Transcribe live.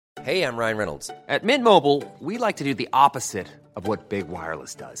Hey, I'm Ryan Reynolds. At Mint Mobile, we like to do the opposite of what Big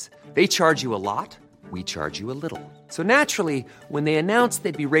Wireless does. They charge you a lot, we charge you a little. So naturally, when they announced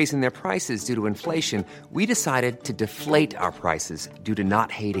they'd be raising their prices due to inflation, we decided to deflate our prices due to not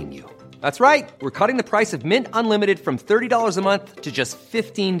hating you. That's right. We're cutting the price of Mint Unlimited from $30 a month to just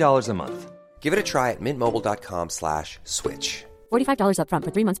 $15 a month. Give it a try at mintmobile.com/switch. $45 up front for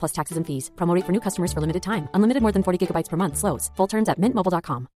 3 months plus taxes and fees. Promo rate for new customers for limited time. Unlimited more than 40 gigabytes per month. Slows full terms at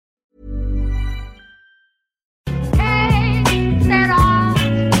mintmobile.com.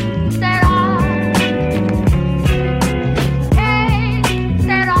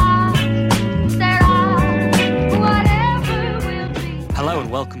 Hello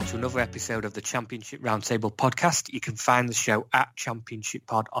and welcome to another episode of the Championship Roundtable podcast. You can find the show at Championship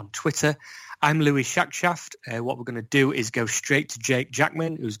Pod on Twitter. I'm Louis Shackshaft. What we're going to do is go straight to Jake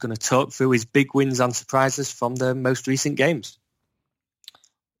Jackman, who's going to talk through his big wins and surprises from the most recent games.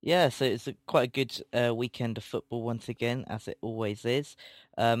 Yeah, so it's quite a good weekend of football once again, as it always is.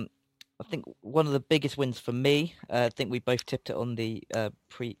 I think one of the biggest wins for me, I think we both tipped it on the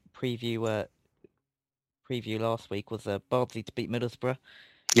preview last week, was Barnsley to beat Middlesbrough.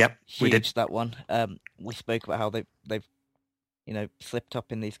 Yep, Huge, we did. That one. We spoke about how they've slipped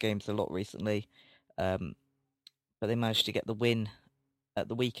up in these games a lot recently, but they managed to get the win at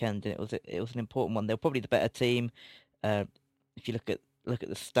the weekend, and it was an important one. They're probably the better team. If you look at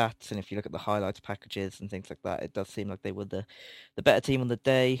the stats and if you look at the highlights packages and things like that, it does seem like they were the better team on the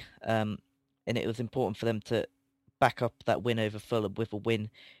day, and it was important for them to back up that win over Fulham with a win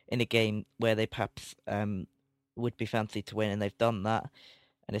in a game where they perhaps would be fancied to win, and they've done that,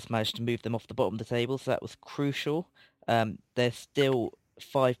 and it's managed to move them off the bottom of the table, so that was crucial. They're still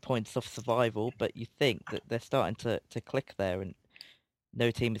 5 points off survival, but you think that they're starting to click there, and no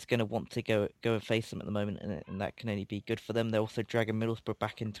team is going to want to go and face them at the moment, and that can only be good for them. They're also dragging Middlesbrough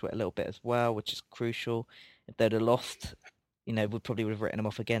back into it a little bit as well, which is crucial. If they'd have lost, we probably would have written them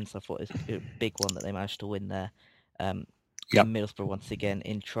off again, so I thought it was a big one that they managed to win there. Yep. Middlesbrough once again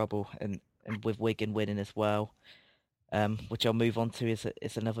in trouble, and with Wigan winning as well, which I'll move on to, is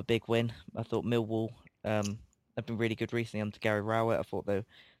another big win. I thought Millwall have been really good recently under Gary Rowett. I thought they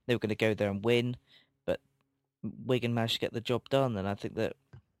were going to go there and win, but Wigan managed to get the job done, and I think that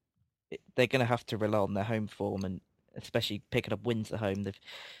they're going to have to rely on their home form, and especially picking up wins at home. If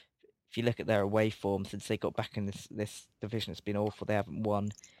you look at their away form since they got back in this division, it's been awful. They haven't won.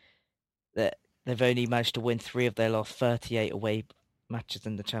 They've only managed to win 3 of their last 38 away matches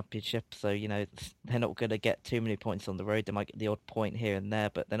in the Championship, so they're not going to get too many points on the road. They might get the odd point here and there,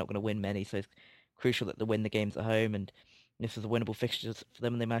 but they're not going to win many, so it's crucial that they win the games at home, and this was a winnable fixture for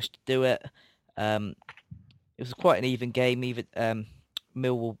them, and they managed to do it. It was quite an even game. Even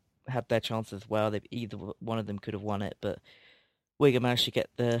Millwall had their chances as well. Either one of them could have won it, but Wigan managed to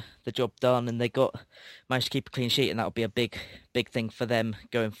get the job done, and they managed to keep a clean sheet, and that'll be a big thing for them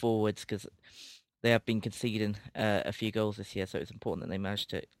going forwards, because they have been conceding a few goals this year, so it's important that they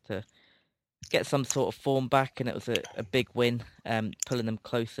managed to get some sort of form back, and it was a big win, pulling them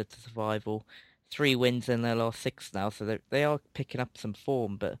closer to survival. 3 wins in their last 6 now, so they are picking up some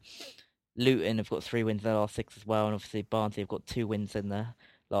form, but Luton have got 3 wins in their last 6 as well, and obviously Barnsley have got 2 wins in their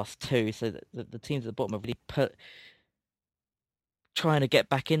last 2, so the teams at the bottom are really trying to get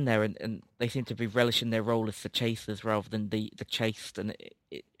back in there, and they seem to be relishing their role as the chasers rather than the chased, and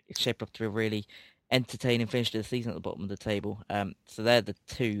it's shaped up to a really entertaining finish to the season at the bottom of the table. So they're the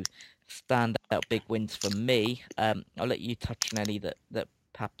 2 standout big wins for me. I'll let you touch on any that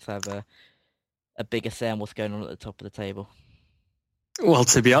perhaps have a bigger say on what's going on at the top of the table. Well,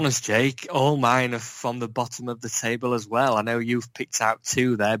 to be honest, Jake, all mine are from the bottom of the table as well. I know you've picked out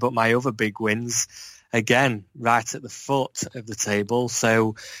 2 there, but my other big wins, again, right at the foot of the table.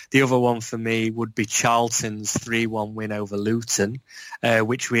 So the other one for me would be Charlton's 3-1 win over Luton,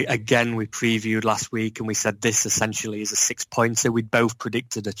 which we previewed last week, and we said this essentially is a 6-pointer. We'd both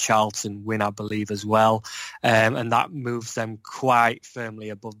predicted a Charlton win, I believe, as well. And that moves them quite firmly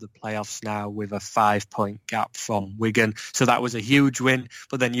above the playoffs now with a 5-point gap from Wigan. So that was a huge win.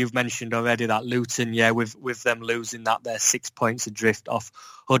 But then you've mentioned already that Luton, with them losing that, they're 6 points adrift off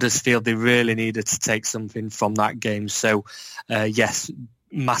Huddersfield. They really needed to take something from that game. So, yes,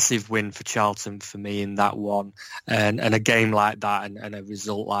 massive win for Charlton for me in that one. And a game like that and a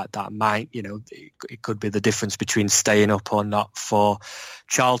result like that might, it could be the difference between staying up or not for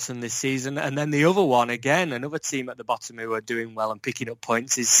Charlton this season. And then the other one, again, another team at the bottom who are doing well and picking up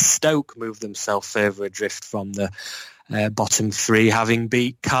points, is Stoke moved themselves further adrift from the bottom three, having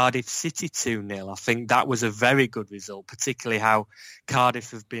beat Cardiff City 2-0. I think that was a very good result, particularly how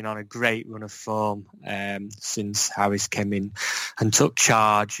Cardiff have been on a great run of form since Harris came in and took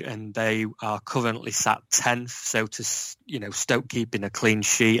charge, and they are currently sat 10th. So Stoke keeping a clean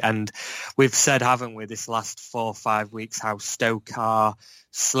sheet, and we've said, haven't we, this last 4 or 5 weeks, how Stoke are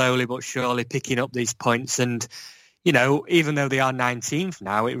slowly but surely picking up these points, and even though they are 19th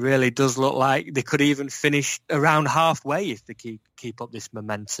now, it really does look like they could even finish around halfway if they keep up this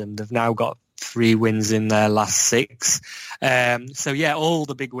momentum. They've now got 3 wins in their last 6. All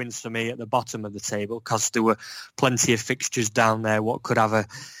the big wins for me at the bottom of the table, because there were plenty of fixtures down there what could have a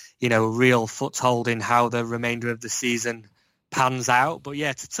real foothold in how the remainder of the season pans out. But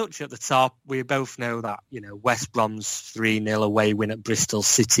to touch at the top, we both know that West Brom's 3-0 away win at Bristol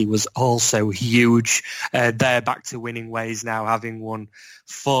City was also huge. They're back to winning ways now, having won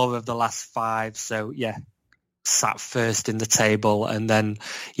 4 of the last 5. So sat first in the table, and then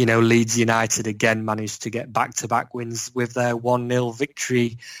Leeds United again managed to get back-to-back wins with their 1-0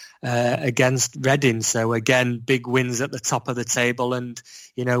 victory against Reading. So again, big wins at the top of the table, and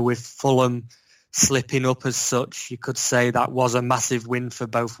with Fulham slipping up as such, you could say that was a massive win for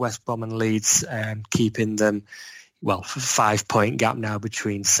both West Brom and Leeds, keeping them, 5-point gap now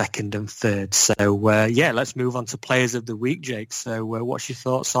between second and third. So, let's move on to players of the week, Jake. So what's your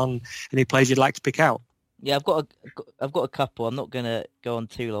thoughts on any players you'd like to pick out? Yeah, I've got a couple. I'm not going to go on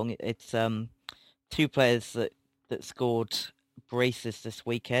too long. It's 2 players that scored braces this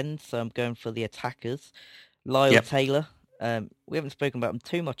weekend, so I'm going for the attackers. Lyle Taylor. We haven't spoken about him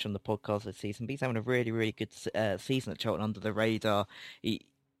too much on the podcast this season, but he's having a really, really good season at Charlton under the radar.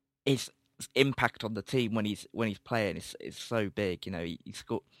 His impact on the team when he's playing is so big. He's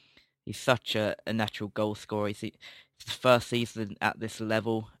such a natural goal scorer. It's his first season at this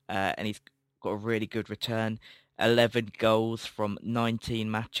level, and he's got a really good return. 11 goals from 19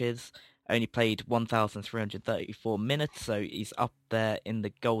 matches. Only played 1,334 minutes, so he's up there in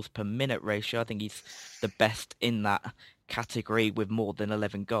the goals per minute ratio. I think he's the best in that category with more than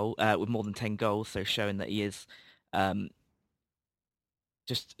 10 goals. So showing that he is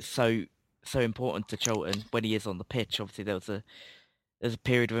just so important to Charlton when he is on the pitch. Obviously, there's a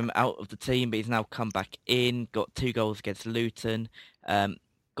period of him out of the team, but he's now come back in. Got 2 goals against Luton.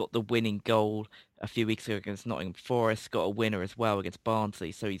 Got the winning goal a few weeks ago against Nottingham Forest. Got a winner as well against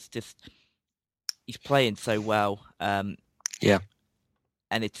Barnsley. So he's playing so well. And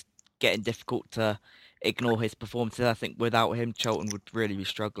it's getting difficult to ignore his performances. I think without him, Charlton would really be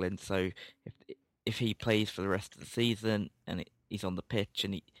struggling. So if he plays for the rest of the season and he's on the pitch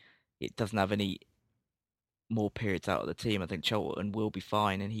and he doesn't have any more periods out of the team, I think Charlton will be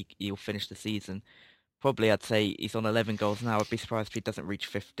fine, and he'll finish the season. Probably, I'd say he's on 11 goals now. I'd be surprised if he doesn't reach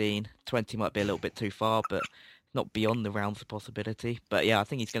 15. 20 might be a little bit too far, but not beyond the realms of possibility. But I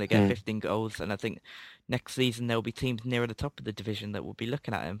think he's going to get 15 goals, and I think next season there will be teams nearer the top of the division that will be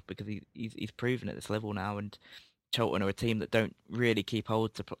looking at him, because he's proven at this level now. And Charlton are a team that don't really keep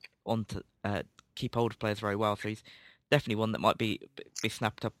hold of players very well, so he's definitely one that might be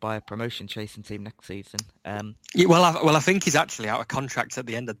snapped up by a promotion chasing team next season. I think he's actually out of contract at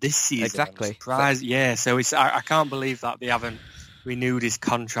the end of this season. Exactly. I'm surprised. So I can't believe that they haven't renewed his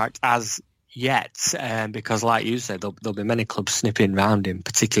contract as yet, because like you said, there'll be many clubs snipping around him,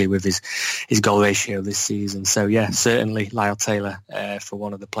 particularly with his goal ratio this season. So certainly Lyle Taylor for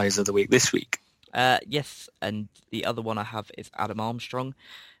one of the players of the week this week. Yes, and the other one I have is Adam Armstrong.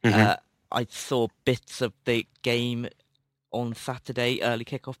 I saw bits of the game on Saturday, early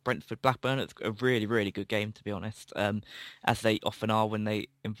kickoff, Brentford-Blackburn. It's a really, really good game, to be honest, as they often are when they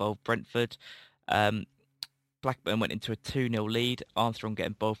involve Brentford. Blackburn went into a 2-0 lead, Armstrong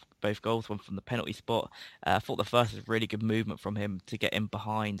getting both goals, one from the penalty spot. I thought the first was really good movement from him to get in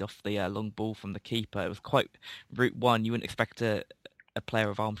behind off the long ball from the keeper. It was quite route one. You wouldn't expect a player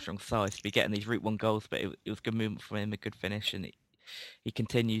of Armstrong's size to be getting these route one goals, but it was good movement from him, a good finish, and he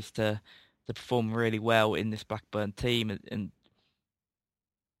continues to perform really well in this Blackburn team, and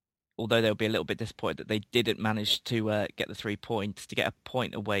although they'll be a little bit disappointed that they didn't manage to get the 3 points, to get a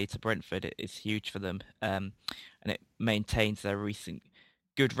point away to Brentford, it is huge for them, and it maintains their recent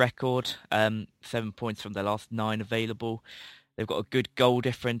good record, 7 points from their last 9 available. They've got a good goal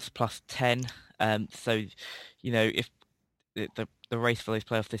difference, plus 10, so if the race for those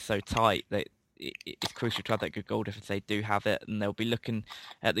playoffs is so tight that it's crucial to have that good goal difference. They do have it, and they'll be looking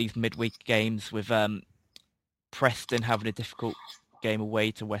at these midweek games with Preston having a difficult game away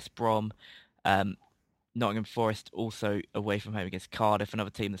to West Brom, Nottingham Forest also away from home against Cardiff, another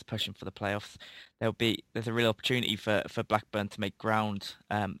team that's pushing for the playoffs. There's a real opportunity for Blackburn to make ground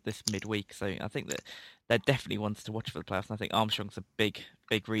this midweek. So I think that they're definitely ones to watch for the playoffs. And I think Armstrong's a big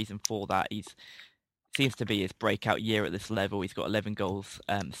reason for that. Seems to be his breakout year at this level. He's got 11 goals,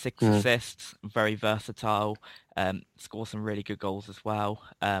 6 assists, very versatile, scores some really good goals as well.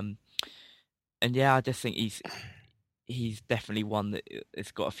 And yeah, I just think he's definitely one that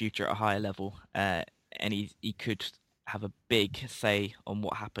has got a future at a higher level, and he could have a big say on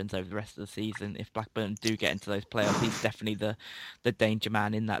what happens over the rest of the season. If Blackburn do get into those playoffs, he's definitely the danger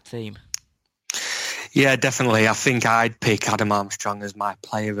man in that team. Yeah, definitely. I think I'd pick Adam Armstrong as my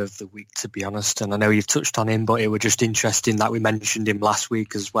player of the week, to be honest. And I know you've touched on him, but it was just interesting that we mentioned him last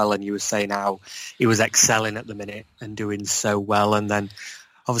week as well. And you were saying how he was excelling at the minute and doing so well. And then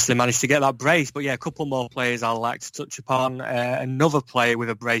obviously managed to get that brace. But yeah, a couple more players I'd like to touch upon. Another player with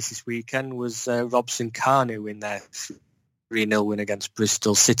a brace this weekend was Robson Kanu in their 3-0 win against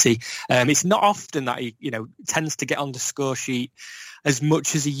Bristol City. It's not often that he, tends to get on the score sheet as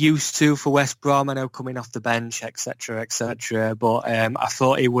much as he used to for West Brom. I know coming off the bench, etc., etc. But I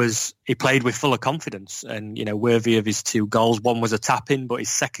thought he played with full of confidence and worthy of his 2 goals. One was a tap-in, but his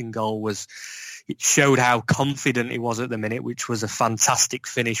second goal it showed how confident he was at the minute, which was a fantastic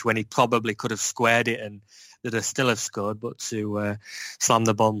finish when he probably could have squared it and that I still have scored, but to slam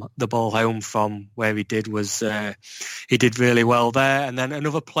the ball home from where he did he did really well there. And then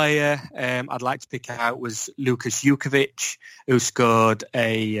another player I'd like to pick out was Lukas Jukovic, who scored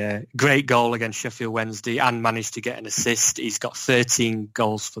a great goal against Sheffield Wednesday and managed to get an assist. He's got 13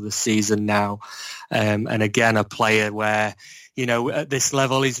 goals for the season now, and again a player where at this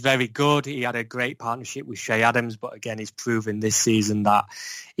level, he's very good. He had a great partnership with Che Adams, but again, he's proven this season that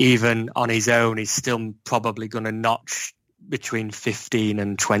even on his own, he's still probably going to notch between 15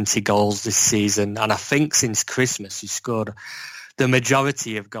 and 20 goals this season. And I think since Christmas, he's scored the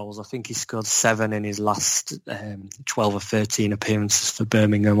majority of goals. I think he scored 7 in his last 12 or 13 appearances for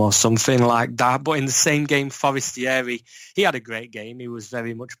Birmingham or something like that. But in the same game, Forestieri, he had a great game. He was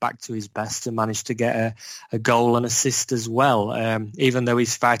very much back to his best and managed to get a goal and assist as well, even though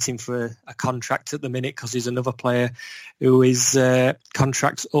he's fighting for a contract at the minute because he's another player who is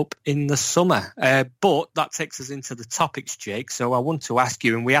contracts up in the summer. But that takes us into the topics, Jake. So I want to ask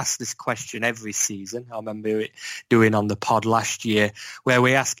you, and we ask this question every season. I remember it doing on the pod last year, where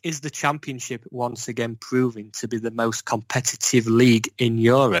we ask, is the Championship once again proving to be the most competitive league in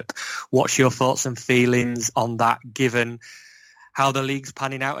Europe? What's your thoughts and feelings on that, given how the league's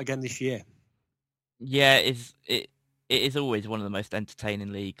panning out again this year? Yeah, it is always one of the most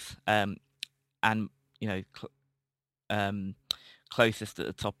entertaining leagues, and closest at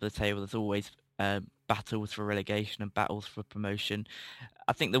the top of the table. There's always battles for relegation and battles for promotion.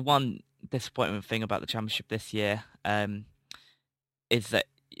 I think the one disappointment thing about the Championship this year is that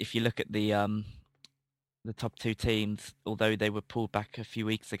if you look at the top 2 teams, although they were pulled back a few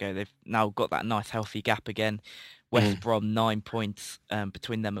weeks ago, they've now got that nice healthy gap again. West Brom 9 points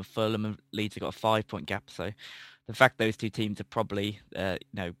between them and Fulham, and Leeds have got a 5-point gap. So the fact those 2 teams are probably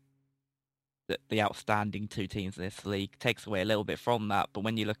the outstanding 2 teams in this league takes away a little bit from that. But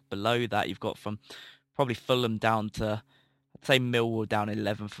when you look below that, you've got from probably Fulham down to, I'd say, Millwall down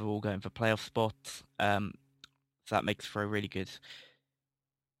 11th, for all going for playoff spots. So that makes for a really good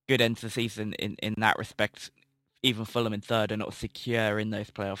end to the season in that respect. Even Fulham in third are not secure in those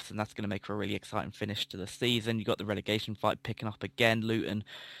playoffs, and that's going to make for a really exciting finish to the season. You've got the relegation fight picking up again. Luton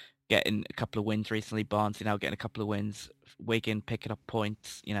getting a couple of wins recently. Barnsley now getting a couple of wins. Wigan picking up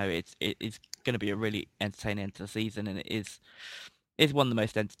points. It's going to be a really entertaining end to the season, and it is one of the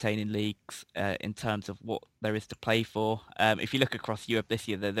most entertaining leagues in terms of what there is to play for. If you look across Europe this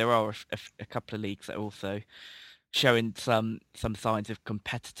year, there are a couple of leagues that are also showing some signs of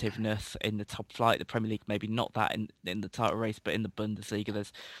competitiveness in the top flight. The Premier League maybe not that in the title race, but in the Bundesliga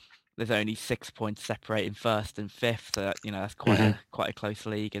there's only 6 points separating first and fifth. So that's quite a close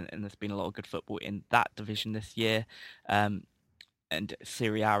league, and there's been a lot of good football in that division this year. And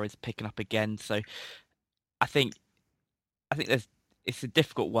Serie A is picking up again. So I think it's a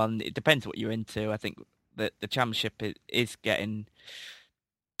difficult one. It depends what you're into. I think that the Championship is getting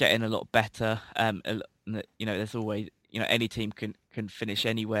a lot better. There's always, any team can finish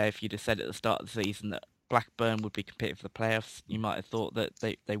anywhere. If you'd have said at the start of the season that Blackburn would be competing for the playoffs, you might have thought that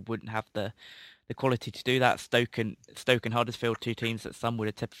they wouldn't have the quality to do that. Stoke and Huddersfield, 2 teams that some would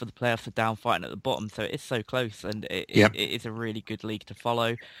have tipped for the playoffs, are down fighting at the bottom. So it's so close, and it is a really good league to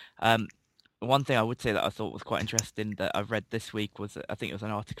follow. One thing I would say that I thought was quite interesting that I read this week was, I think it was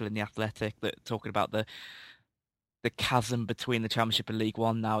an article in The Athletic that talking about the the chasm between the Championship and League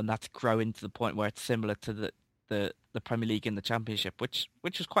One now, and that's growing to the point where it's similar to the Premier League and the Championship, which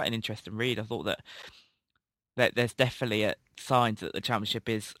was quite an interesting read. I thought that there's definitely signs that the Championship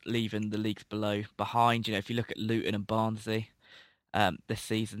is leaving the leagues behind. If you look at Luton and Barnsley this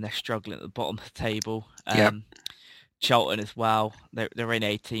season, they're struggling at the bottom of the table. Charlton as well. They're in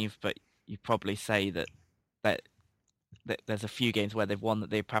 18th, but you probably say that there's a few games where they've won that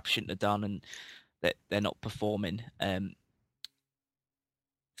they perhaps shouldn't have done, and that they're not performing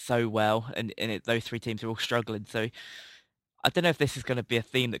so well, and those three teams are all struggling. So I don't know if this is going to be a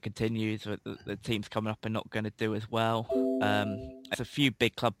theme that continues, with the teams coming up and not going to do as well. There's a few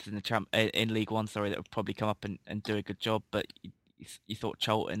big clubs in League One, that would probably come up and do a good job, but you thought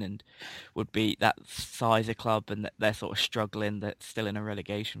Charlton would be that size of club, and they're sort of struggling. They're still in a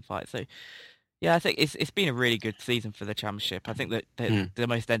relegation fight. So yeah, I think it's been a really good season for the Championship. I think that the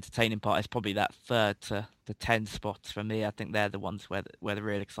most entertaining part is probably that 3rd to 10 spots for me. I think they're the ones where the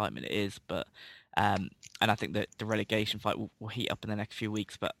real excitement is. But and I think that the relegation fight will heat up in the next few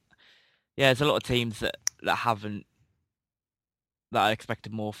weeks. But yeah, there's a lot of teams that I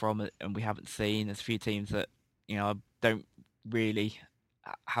expected more from, and we haven't seen. There's a few teams that I don't really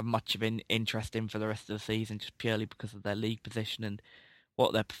have much of an interest in for the rest of the season, just purely because of their league position and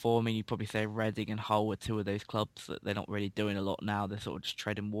what they're performing. You'd probably say Reading and Hull are two of those clubs that they're not really doing a lot now. They're sort of just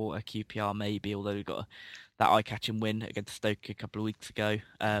treading water. QPR maybe, although we got that eye-catching win against Stoke a couple of weeks ago.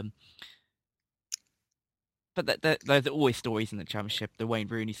 But there's always stories in the Championship. The Wayne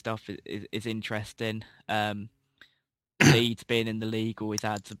Rooney stuff is interesting. Leeds being in the league always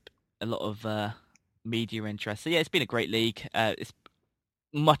adds a lot of media interest. So yeah, it's been a great league. It's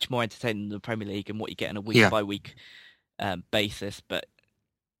much more entertaining than the Premier League and what you get on a week-by-week basis. But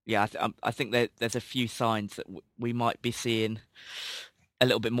yeah, I think that there's a few signs that we might be seeing a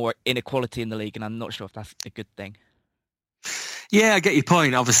little bit more inequality in the league, and I'm not sure if that's a good thing. Yeah, I get your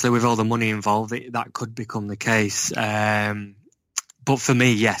point. Obviously, with all the money involved, that could become the case. But for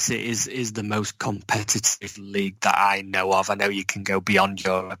me, yes, it is the most competitive league that I know of. I know you can go beyond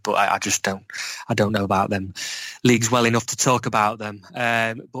Europe, but I just don't know about them leagues well enough to talk about them.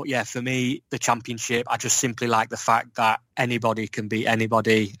 But yeah, for me, the Championship, I just simply like the fact that anybody can beat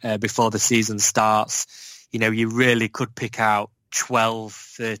anybody before the season starts. You really could pick out 12,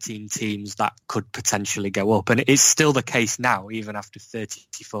 13 teams that could potentially go up. And it's still the case now, even after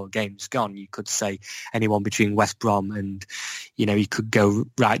 34 games gone. You could say anyone between West Brom and, you could go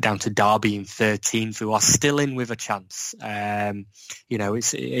right down to Derby in 13th, who are still in with a chance. It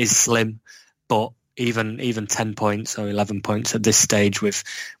is slim, but even 10 points or 11 points at this stage with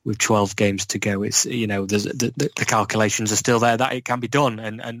 12 games to go, it's there's the calculations are still there that it can be done,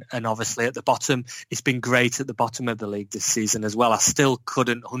 and obviously at the bottom, it's been great at the bottom of the league this season as well. I still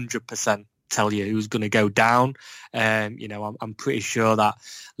couldn't 100% tell you who's going to go down. I'm pretty sure that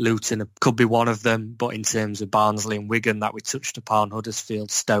Luton could be one of them, but in terms of Barnsley and Wigan that we touched upon,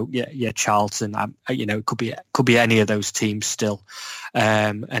 Huddersfield, Stoke, Charlton, it could be any of those teams still.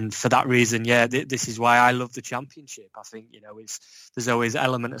 And for that reason, this is why I love the Championship. I think there's always an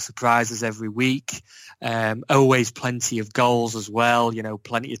element of surprises every week. Always plenty of goals as well.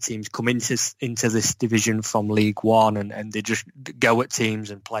 Plenty of teams come into this division from League One, and they just go at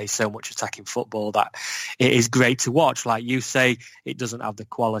teams and play so much attacking football that it is great to watch. Like you say, it doesn't have the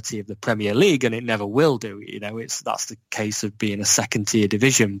quality of the Premier League, and it never will do. That's the case of being a second-tier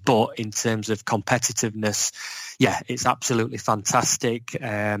division. But in terms of competitiveness, it's absolutely fantastic.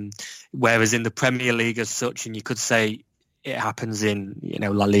 Whereas in the Premier League as such, and you could say it happens in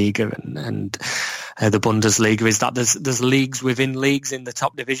La Liga and the Bundesliga, is that there's leagues within leagues in the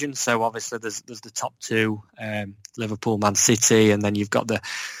top division. So obviously there's the top two, Liverpool, Man City, and then you've got the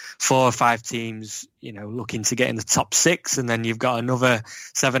 4 or 5 teams, looking to get in the top 6, and then you've got another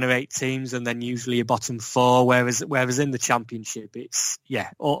 7 or 8 teams, and then usually a bottom 4. Whereas in the Championship, it's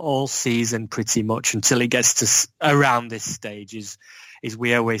all season pretty much until it gets to around this stage. Is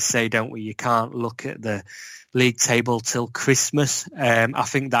we always say, don't we? You can't look at the league table till Christmas. I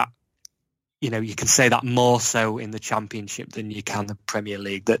think that you can say that more so in the Championship than you can the Premier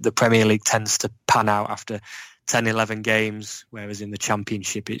League. That the Premier League tends to pan out after 10, 11 games, whereas in the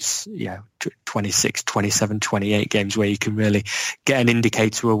Championship it's 26, 27, 28 games where you can really get an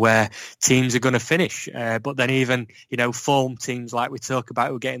indicator of where teams are going to finish. But then even, form teams like we talk about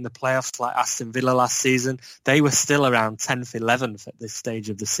who get in the playoffs, like Aston Villa last season, they were still around 10th, 11th at this stage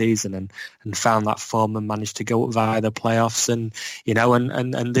of the season and found that form and managed to go up via the playoffs. And,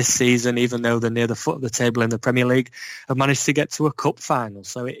 and this season, even though they're near the foot of the table in the Premier League, have managed to get to a cup final.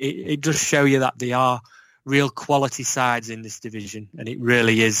 So it does show you that they are real quality sides in this division, and it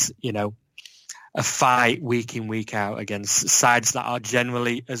really is, a fight week in, week out against sides that are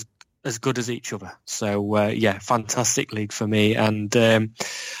generally as good as each other. So fantastic league for me, and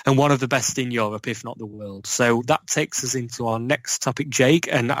one of the best in Europe, if not the world. So that takes us into our next topic, Jake,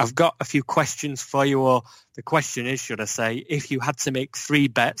 and I've got a few questions for you, or the question is, should I say, if you had to make 3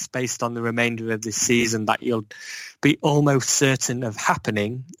 bets based on the remainder of this season that you'll be almost certain of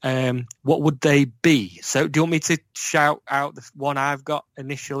happening, what would they be? So do you want me to shout out the one I've got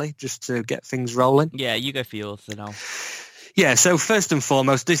initially, just to get things rolling? Yeah, you go for yours, then I'll... Yeah, so first and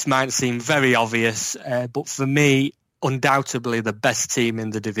foremost, this might seem very obvious, but for me, undoubtedly the best team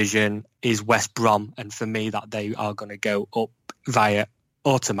in the division is West Brom, and for me that they are going to go up via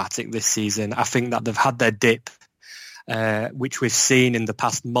automatic this season. I think that they've had their dip, which we've seen in the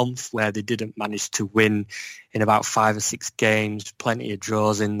past month, where they didn't manage to win in about 5 or 6 games, plenty of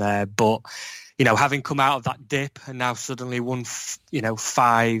draws in there, but having come out of that dip and now suddenly won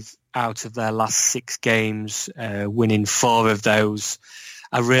 5 out of their last 6 games, winning 4 of those.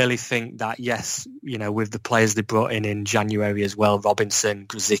 I really think that, yes, with the players they brought in January as well, Robinson,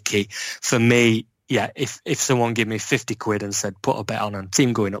 Grzycki, for me, yeah, if someone gave me 50 quid and said, put a bet on a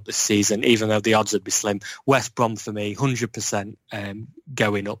team going up this season, even though the odds would be slim, West Brom for me, 100%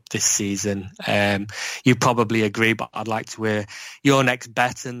 going up this season. You probably agree, but I'd like to hear your next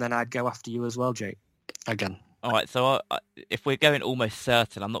bet, and then I'd go after you as well, Jake, again. All right, so if we're going almost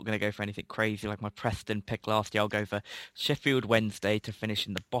certain, I'm not going to go for anything crazy like my Preston pick last year. I'll go for Sheffield Wednesday to finish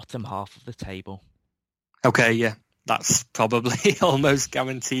in the bottom half of the table. Okay, yeah, that's probably almost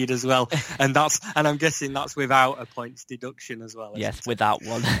guaranteed as well. And I'm guessing that's without a points deduction as well. Yes, without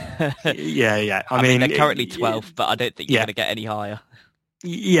one. yeah. I mean, they're currently 12th, but I don't think you're going to get any higher.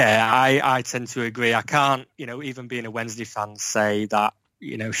 Yeah, I tend to agree. I can't, even being a Wednesday fan, say that,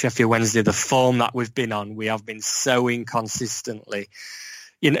 Sheffield Wednesday, the form that we've been on, we have been so inconsistent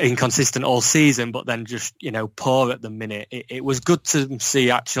all season, but then just, poor at the minute. It was good to see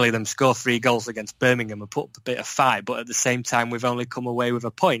actually them score 3 goals against Birmingham and put up a bit of fight, but at the same time, we've only come away with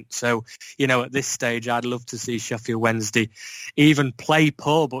a point. So, at this stage, I'd love to see Sheffield Wednesday even play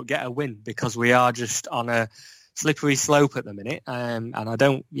poor, but get a win, because we are just on a slippery slope at the minute, and I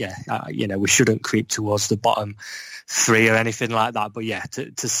don't, we shouldn't creep towards the bottom 3 or anything like that. But yeah,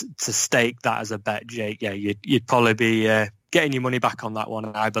 to stake that as a bet, Jake, yeah, you'd probably be getting your money back on that one,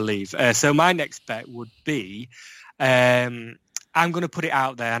 I believe. So my next bet would be, I'm going to put it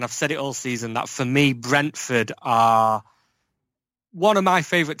out there, and I've said it all season, that for me, Brentford are one of my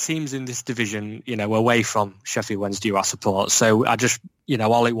favourite teams in this division, away from Sheffield Wednesday, who I support. So I just,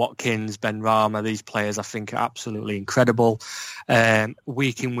 Ollie Watkins, Ben Rama, these players I think are absolutely incredible.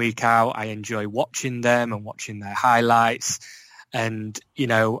 Week in, week out, I enjoy watching them and watching their highlights. And,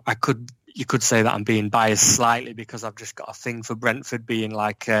 you could say that I'm being biased slightly, because I've just got a thing for Brentford being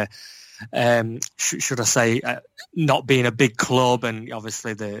like, should I say, not being a big club, and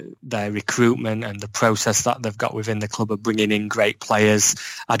obviously their recruitment and the process that they've got within the club of bringing in great players.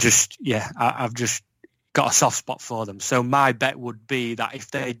 I've just got a soft spot for them. So my bet would be that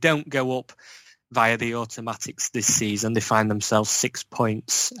if they don't go up via the automatics this season, they find themselves 6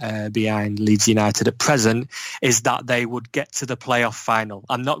 points behind Leeds United at present, is that they would get to the playoff final.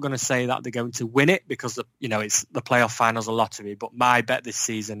 I'm not going to say that they're going to win it, because it's the playoff final's a lottery, but my bet this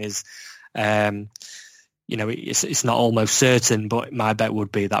season is it's not almost certain, but my bet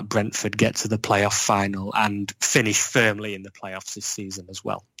would be that Brentford get to the playoff final and finish firmly in the playoffs this season as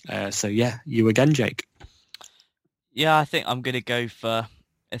well. So yeah, you again, Jake. Yeah, I think I'm going to go for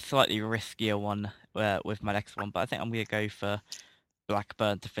a slightly riskier one with my next one, but I think I'm going to go for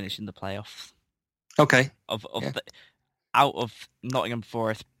Blackburn to finish in the playoffs. Okay. Out of Nottingham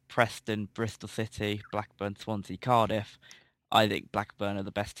Forest, Preston, Bristol City, Blackburn, Swansea, Cardiff, I think Blackburn are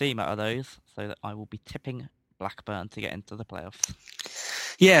the best team out of those, so that I will be tipping Blackburn to get into the playoffs.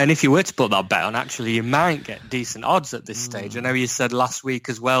 Yeah, and if you were to put that bet on, actually, you might get decent odds at this stage. I know you said last week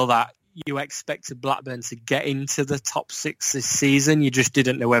as well that you expected Blackburn to get into the top 6 this season. You just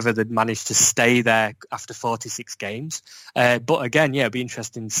didn't know whether they'd managed to stay there after 46 games. But again, yeah, it'd be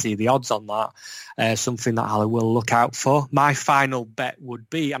interesting to see the odds on that. Something that I will look out for. My final bet would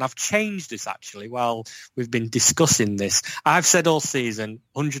be, and I've changed this actually while we've been discussing this, I've said all season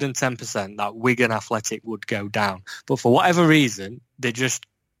 110% that Wigan Athletic would go down. But for whatever reason, they just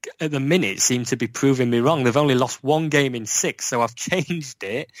at the minute seem to be proving me wrong. They've only lost 1 game in 6, so I've changed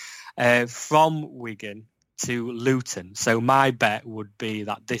it from Wigan to Luton. So my bet would be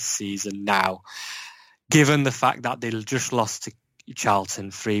that this season now, given the fact that they just lost to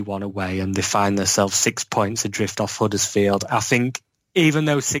Charlton 3-1 away and they find themselves 6 points adrift off Huddersfield, I think even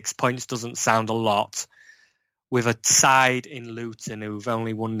though 6 points doesn't sound a lot, with a side in Luton who've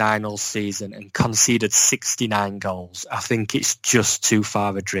only won 9 all season and conceded 69 goals, I think it's just too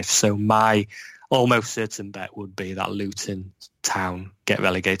far adrift. So my almost certain bet would be that Luton Town get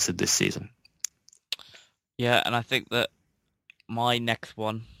relegated this season. Yeah, and I think that my next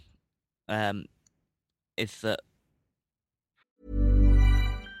one is that...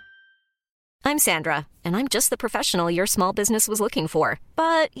 I'm Sandra, and I'm just the professional your small business was looking for.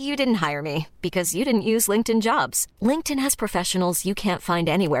 But you didn't hire me because you didn't use LinkedIn Jobs. LinkedIn has professionals you can't find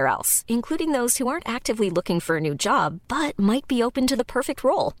anywhere else, including those who aren't actively looking for a new job, but might be open to the perfect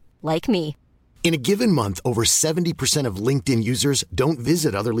role, like me. In a given month, over 70% of LinkedIn users don't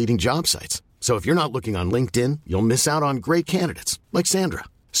visit other leading job sites. So if you're not looking on LinkedIn, you'll miss out on great candidates like Sandra.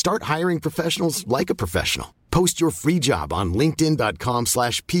 Start hiring professionals like a professional. Post your free job on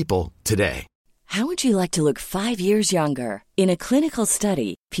linkedin.com/people today. How would you like to look 5 years younger? In a clinical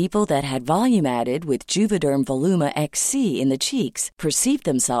study, people that had volume added with Juvederm Voluma XC in the cheeks perceived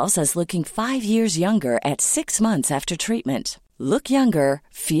themselves as looking 5 years younger at 6 months after treatment. Look younger,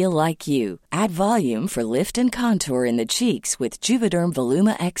 feel like you. Add volume for lift and contour in the cheeks with Juvederm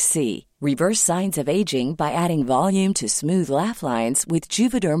Voluma XC. Reverse signs of aging by adding volume to smooth laugh lines with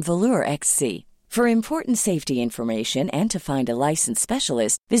Juvederm Volure XC. For important safety information and to find a licensed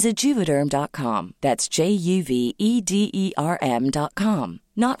specialist, visit Juvederm.com. That's JUVEDERM.com.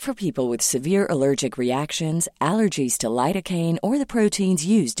 Not for people with severe allergic reactions, allergies to lidocaine, or the proteins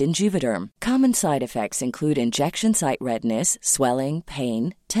used in Juvederm. Common side effects include injection site redness, swelling,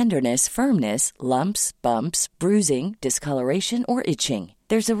 pain, tenderness, firmness, lumps, bumps, bruising, discoloration, or itching.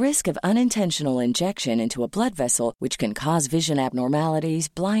 There's a risk of unintentional injection into a blood vessel, which can cause vision abnormalities,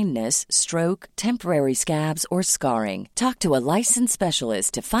 blindness, stroke, temporary scabs, or scarring. Talk to a licensed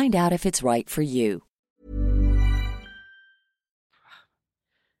specialist to find out if it's right for you.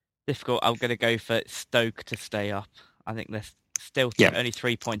 Difficult. I'm going to go for Stoke to stay up. I think there's still only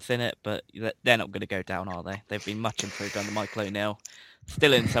 3 points in it, but they're not going to go down, are they? They've been much improved under Michael O'Neill.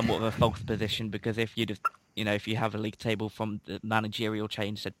 Still in somewhat of a false position, because if you have a league table from the managerial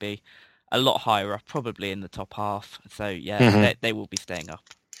change, they'd be a lot higher up, probably in the top half. So they will be staying up.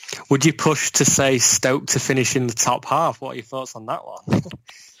 Would you push to say Stoke to finish in the top half? What are your thoughts on that one?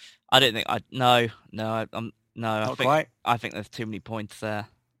 I don't think No. Not quite. I think there's too many points there.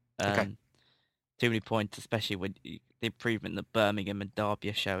 Okay. Too many points, especially with the improvement that Birmingham and Derby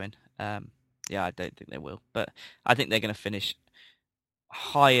are showing. I don't think they will, but I think they're going to finish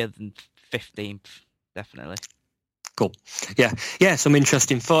higher than 15th, definitely. Cool. Yeah, some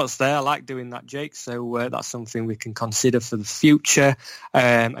interesting thoughts there. I like doing that, Jake. So that's something we can consider for the future,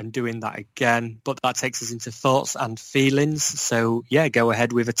 and doing that again. But that takes us into thoughts and feelings. So go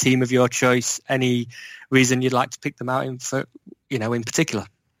ahead with a team of your choice. Any reason you'd like to pick them out in particular?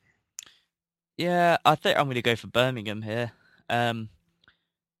 Yeah, I think I'm going to go for Birmingham here.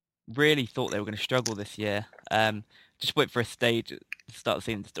 Really thought they were going to struggle this year. Just went for a stage at the start of the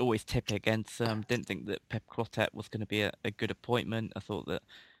season, just always tip against them. Didn't think that Pep Clotet was going to be a good appointment. I thought that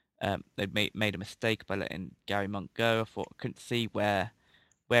they'd made a mistake by letting Gary Monk go. I couldn't see where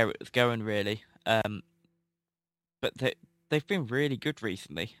it was going, really. But they've been really good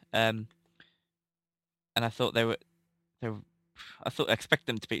recently. And I thought I expect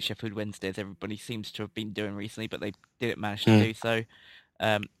them to beat Sheffield Wednesday, as everybody seems to have been doing recently, but they didn't manage to do so.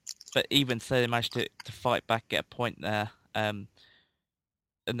 But even so, they managed to fight back, get a point there. And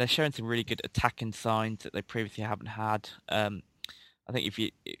they're showing some really good attacking signs that they previously haven't had. I think if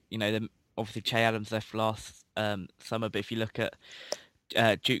obviously Che Adams left last summer, but if you look at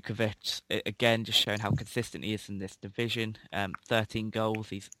Djukovic, again, just showing how consistent he is in this division. 13 goals,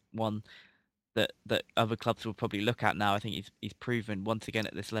 he's one that other clubs will probably look at now. I think he's proven once again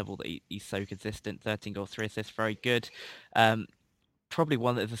at this level that he's so consistent. 13 goals, 3 assists, very good. Probably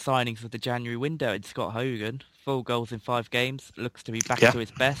one of the signings of the January window in Scott Hogan. 4 goals in 5 games. Looks to be back to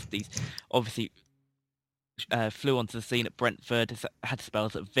his best. He's obviously flew onto the scene at Brentford. Has had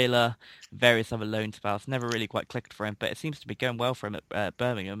spells at Villa, various other loan spells. Never really quite clicked for him, but it seems to be going well for him at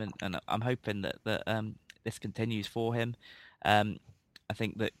Birmingham, and I'm hoping that this continues for him. I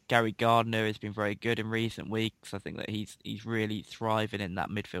think that Gary Gardner has been very good in recent weeks. I think that he's really thriving in that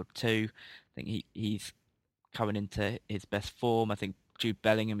midfield too. I think he's coming into his best form. I think Jude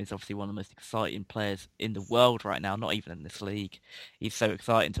Bellingham is obviously one of the most exciting players in the world right now, not even in this league. He's so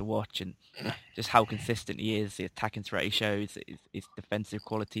exciting to watch, and just how consistent he is, the attacking threat he shows, his defensive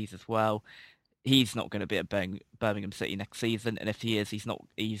qualities as well. He's not going to be at Birmingham City next season, and if he is, he's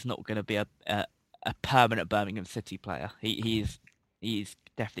not going to be a permanent Birmingham City player. He is he's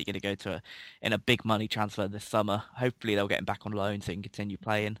definitely going to go in a big money transfer this summer. Hopefully they'll get him back on loan so he can continue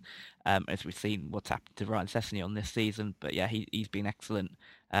playing, as we've seen what's happened to Ryan Sessegnon on this season. But yeah, he's been excellent.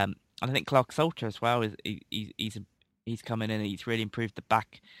 And I think Clark Salter as well, he's come in and he's really improved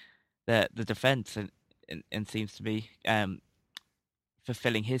the defence and seems to be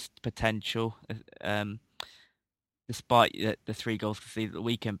fulfilling his potential, despite the 3 goals conceded at the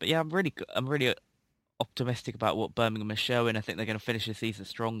weekend. But yeah, I'm really optimistic about what Birmingham is showing. I think they're going to finish the season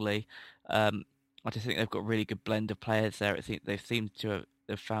strongly. I just think they've got a really good blend of players there. They seem to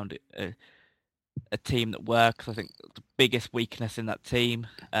have found a team that works. I think the biggest weakness in that team,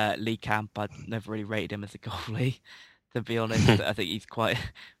 Lee Camp, I'd never really rated him as a goalie, to be honest. I think he's quite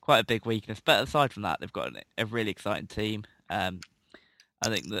a big weakness. But aside from that, they've got a really exciting team. I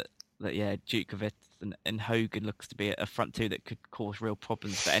think that Djukovic and Hogan looks to be a front two that could cause real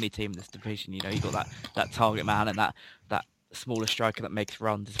problems for any team in this division. You know, you've got that target man and that smaller striker that makes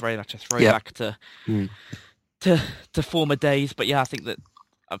runs. It's very much a throwback to former days. But yeah, I think that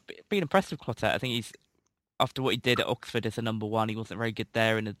I've been impressed with Clotet. I think he's, after what he did at Oxford as a number 1, he wasn't very good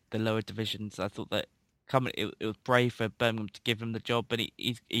there in the lower divisions. I thought that it was brave for Birmingham to give him the job, but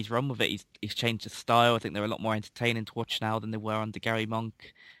he's run with it. He's changed his style. I think they're a lot more entertaining to watch now than they were under Gary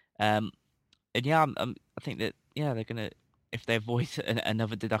Monk. And yeah, I think that they're gonna, if they avoid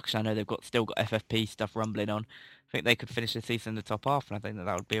another deduction, I know they've still got FFP stuff rumbling on. I think they could finish the season in the top half, and I think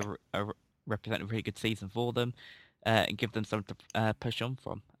that would be represent a really good season for them, and give them something to push on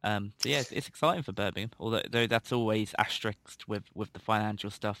from. So yeah, it's exciting for Birmingham, although that's always asterisked with the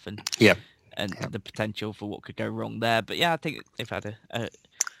financial stuff and the potential for what could go wrong there. But yeah, I think they've had a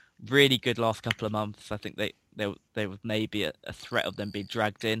really good last couple of months. I think there was maybe a threat of them being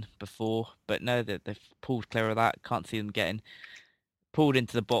dragged in before, but no, they've pulled clear of that. Can't see them getting pulled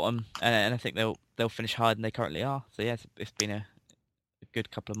into the bottom, and I think they'll finish higher than they currently are. So yeah, it's been a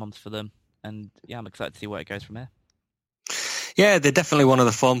good couple of months for them, and yeah, I'm excited to see where it goes from here. Yeah, they're definitely one of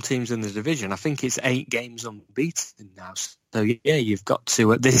the form teams in the division. I think it's 8 games unbeaten now. So yeah, you've got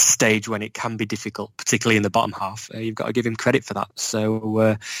to, at this stage when it can be difficult, particularly in the bottom half, you've got to give him credit for that.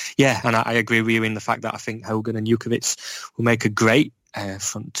 So yeah, and I agree with you in the fact that I think Hogan and Djukovic will make a great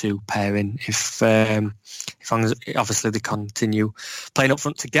front 2 pairing if obviously they continue playing up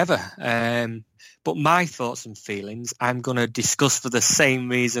front together. But my thoughts and feelings, I'm going to discuss for the same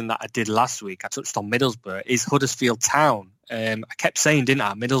reason that I did last week. I touched on Middlesbrough, is Huddersfield Town. I kept saying, didn't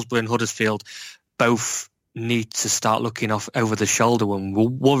I, Middlesbrough and Huddersfield both need to start looking off over the shoulder when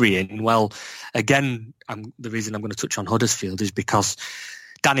worrying. Well, again, the reason I'm going to touch on Huddersfield is because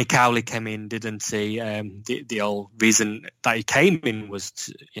Danny Cowley came in, didn't he? The old reason that he came in was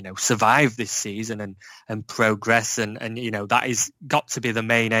to, survive this season and progress, and that is got to be the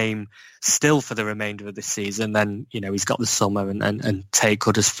main aim still for the remainder of the season. Then he's got the summer and take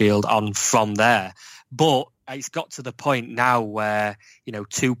Huddersfield on from there. But it's got to the point now where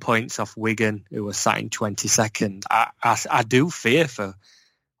 2 points off Wigan, who are sat in 22nd. I do fear for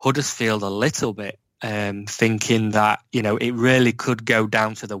Huddersfield a little bit. Thinking that, it really could go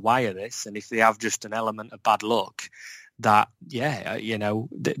down to the wire, this, and if they have just an element of bad luck, that,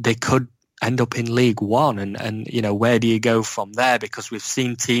 they could end up in League One, and where do you go from there? Because we've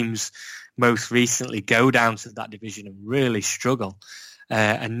seen teams most recently go down to that division and really struggle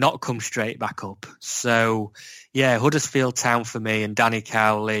and not come straight back up. So, yeah, Huddersfield Town for me, and Danny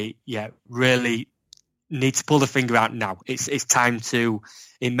Cowley, really need to pull the finger out now. It's time to,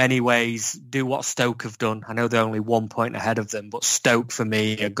 in many ways, do what Stoke have done. I know they're only 1 point ahead of them, but Stoke, for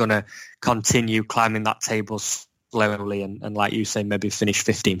me, are going to continue climbing that table slowly and like you say, maybe finish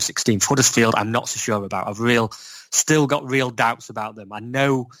 15th, 16th. Huddersfield, I'm not so sure about. I've still got real doubts about them. I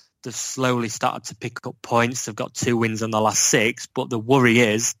know they've slowly started to pick up points. They've got 2 wins in the last 6, but the worry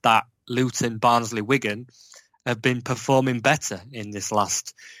is that Luton, Barnsley, Wigan have been performing better in this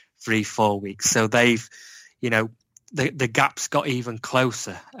last 3-4 weeks. So they've, the gap's got even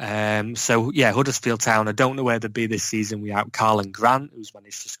closer. So, yeah, Huddersfield Town, I don't know where they'd be this season without Carlin Grant, who's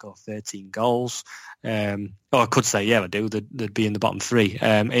managed to score 13 goals. Or I could say, yeah, I do. They'd be in the bottom 3.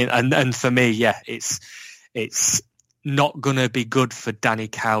 And for me, yeah, it's not going to be good for Danny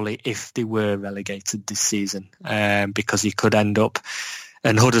Cowley if they were relegated this season, because he could end up,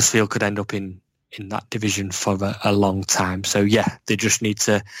 and Huddersfield could end up in that division for a long time. So, yeah, they just need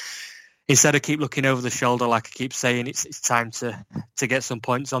to, instead of keep looking over the shoulder, like I keep saying, it's time to get some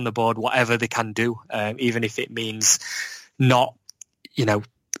points on the board, whatever they can do, even if it means not,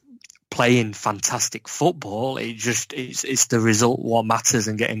 playing fantastic football. It's the result what matters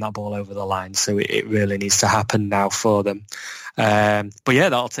and getting that ball over the line. So it really needs to happen now for them. But yeah,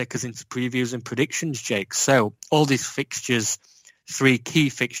 that'll take us into previews and predictions, Jake. So all these fixtures 3 key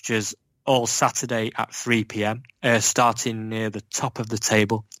fixtures all Saturday at 3 p.m, starting near the top of the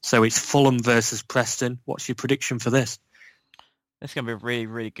table. So it's Fulham versus Preston. What's your prediction for this? It's going to be a really,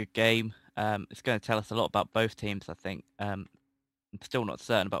 really good game. It's going to tell us a lot about both teams, I think. I'm still not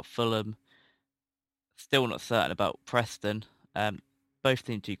certain about Fulham. Still not certain about Preston. Both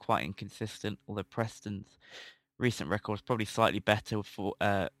teams are quite inconsistent, although Preston's recent record is probably slightly better with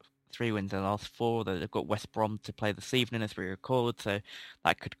 3 wins in the last 4, although they've got West Brom to play this evening as we record, so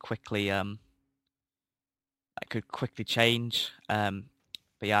that could quickly change. But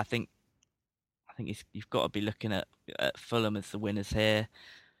yeah, I think you've got to be looking at Fulham as the winners here.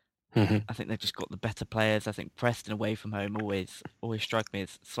 Mm-hmm. I think they've just got the better players. I think Preston away from home always strike me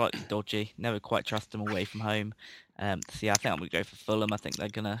as slightly dodgy. Never quite trust them away from home. So yeah, I think I'm going to go for Fulham. I think they're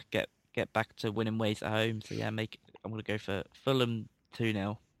going to get back to winning ways at home. So yeah, I'm going to go for Fulham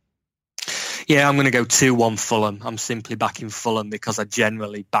 2-0. Yeah, I'm going to go 2-1 Fulham. I'm simply backing Fulham because I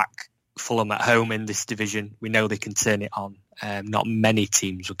generally back Fulham at home in this division. We know they can turn it on. Not many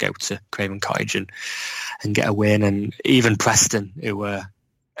teams will go to Craven Cottage and get a win. And even Preston, who were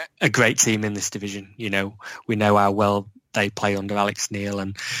a great team in this division, we know how well they play under Alex Neil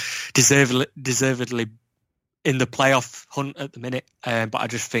and deservedly in the playoff hunt at the minute. But I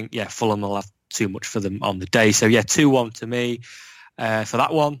just think, Fulham will have too much for them on the day. So 2-1 to me for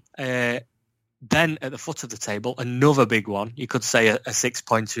that one. Then at the foot of the table, another big one. You could say a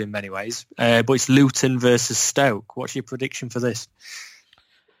 6-pointer in many ways, but it's Luton versus Stoke. What's your prediction for this?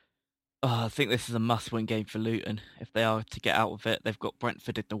 I think this is a must-win game for Luton if they are to get out of it. They've got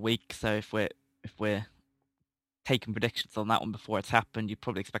Brentford in the week, so if we're taking predictions on that one before it's happened, you'd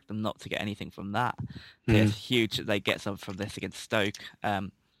probably expect them not to get anything from that. So it's huge that they get something from this against Stoke.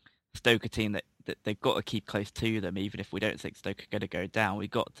 Stoke, a team that they've got to keep close to them, even if we don't think Stoke are going to go down. We've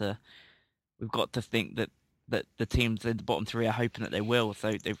got to think that the teams in the bottom 3 are hoping that they will.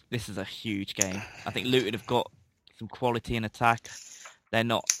 So this is a huge game. I think Luton have got some quality in attack. They're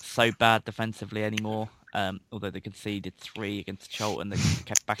not so bad defensively anymore, although they conceded 3 against Charlton. They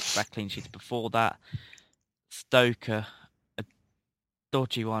kept back-to-back clean sheets before that. Stoke are a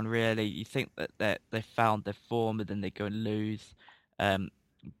dodgy one, really. You think that they found their form and then they go and lose.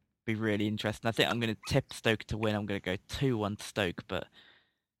 Be really interesting. I think I'm going to tip Stoke to win. I'm going to go 2-1 to Stoke, but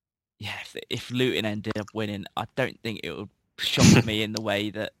yeah, if Luton ended up winning, I don't think it would shock me in the way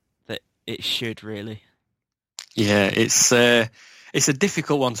that it should, really. Yeah, it's a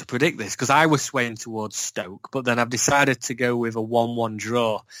difficult one to predict this because I was swaying towards Stoke, but then I've decided to go with a 1-1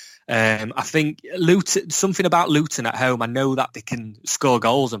 draw. I think something about Luton at home, I know that they can score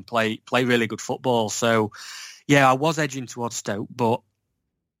goals and play really good football. So, yeah, I was edging towards Stoke, but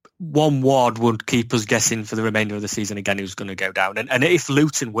 1-1 would keep us guessing for the remainder of the season again who's going to go down. And if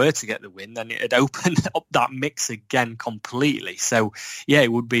Luton were to get the win, then it'd open up that mix again completely. So, yeah,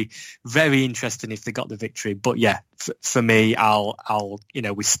 it would be very interesting if they got the victory. But, yeah, for me, I'll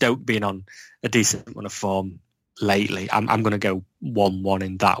with Stoke being on a decent run of form lately, I'm going to go 1-1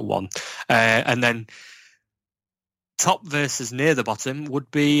 in that one. And then top versus near the bottom would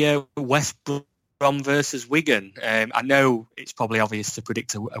be West Brom versus Wigan. I know it's probably obvious to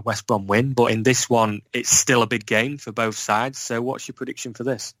predict a West Brom win, but in this one, it's still a big game for both sides. So what's your prediction for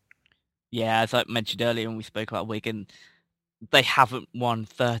this? Yeah, as I mentioned earlier when we spoke about Wigan, they haven't won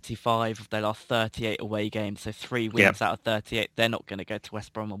 35 of their last 38 away games, so 3 wins out of 38. They're not going to go to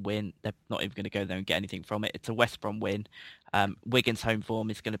West Brom and win. They're not even going to go there and get anything from it. It's a West Brom win. Wigan's home form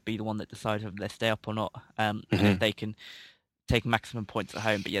is going to be the one that decides whether they stay up or not, and if they can take maximum points at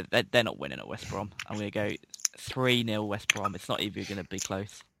home. But yeah, they're not winning at West Brom. I'm going to go 3-0 West Brom. It's not even going to be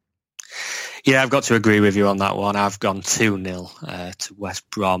close. Yeah, I've got to agree with you on that one. I've gone 2-0 to West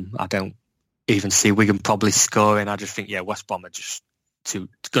Brom. I don't even see Wigan probably scoring. I just think, West Brom are just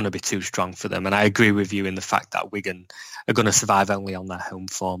going to be too strong for them. And I agree with you in the fact that Wigan are going to survive only on their home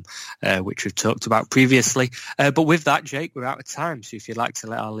form, which we've talked about previously. But with that, Jake, we're out of time. So if you'd like to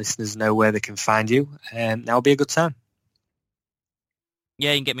let our listeners know where they can find you, now will be a good time.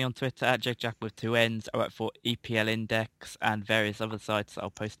 Yeah, you can get me on Twitter at JakeJack with 2 N's. I work for EPL Index and various other sites that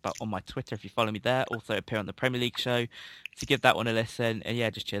I'll post about on my Twitter if you follow me there. Also appear on the Premier League show. So give that one a listen. And yeah,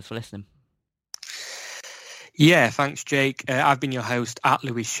 just cheers for listening. Yeah, thanks, Jake. I've been your host at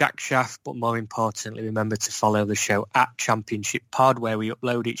Louis Shackshaft, but more importantly, remember to follow the show at Championship Pod, where we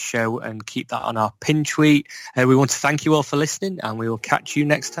upload each show and keep that on our pin tweet. We want to thank you all for listening, and we will catch you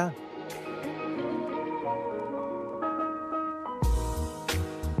next time.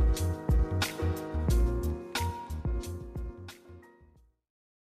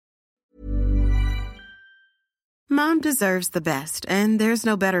 Mom deserves the best, and there's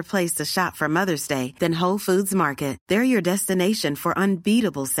no better place to shop for Mother's Day than Whole Foods Market. They're your destination for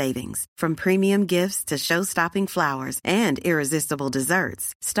unbeatable savings, from premium gifts to show-stopping flowers and irresistible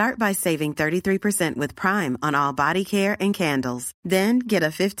desserts. Start by saving 33% with Prime on all body care and candles. Then get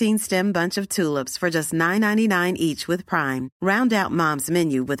a 15-stem bunch of tulips for just $9.99 each with Prime. Round out Mom's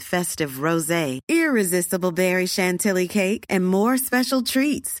menu with festive rosé, irresistible berry chantilly cake, and more special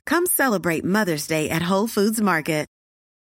treats. Come celebrate Mother's Day at Whole Foods Market.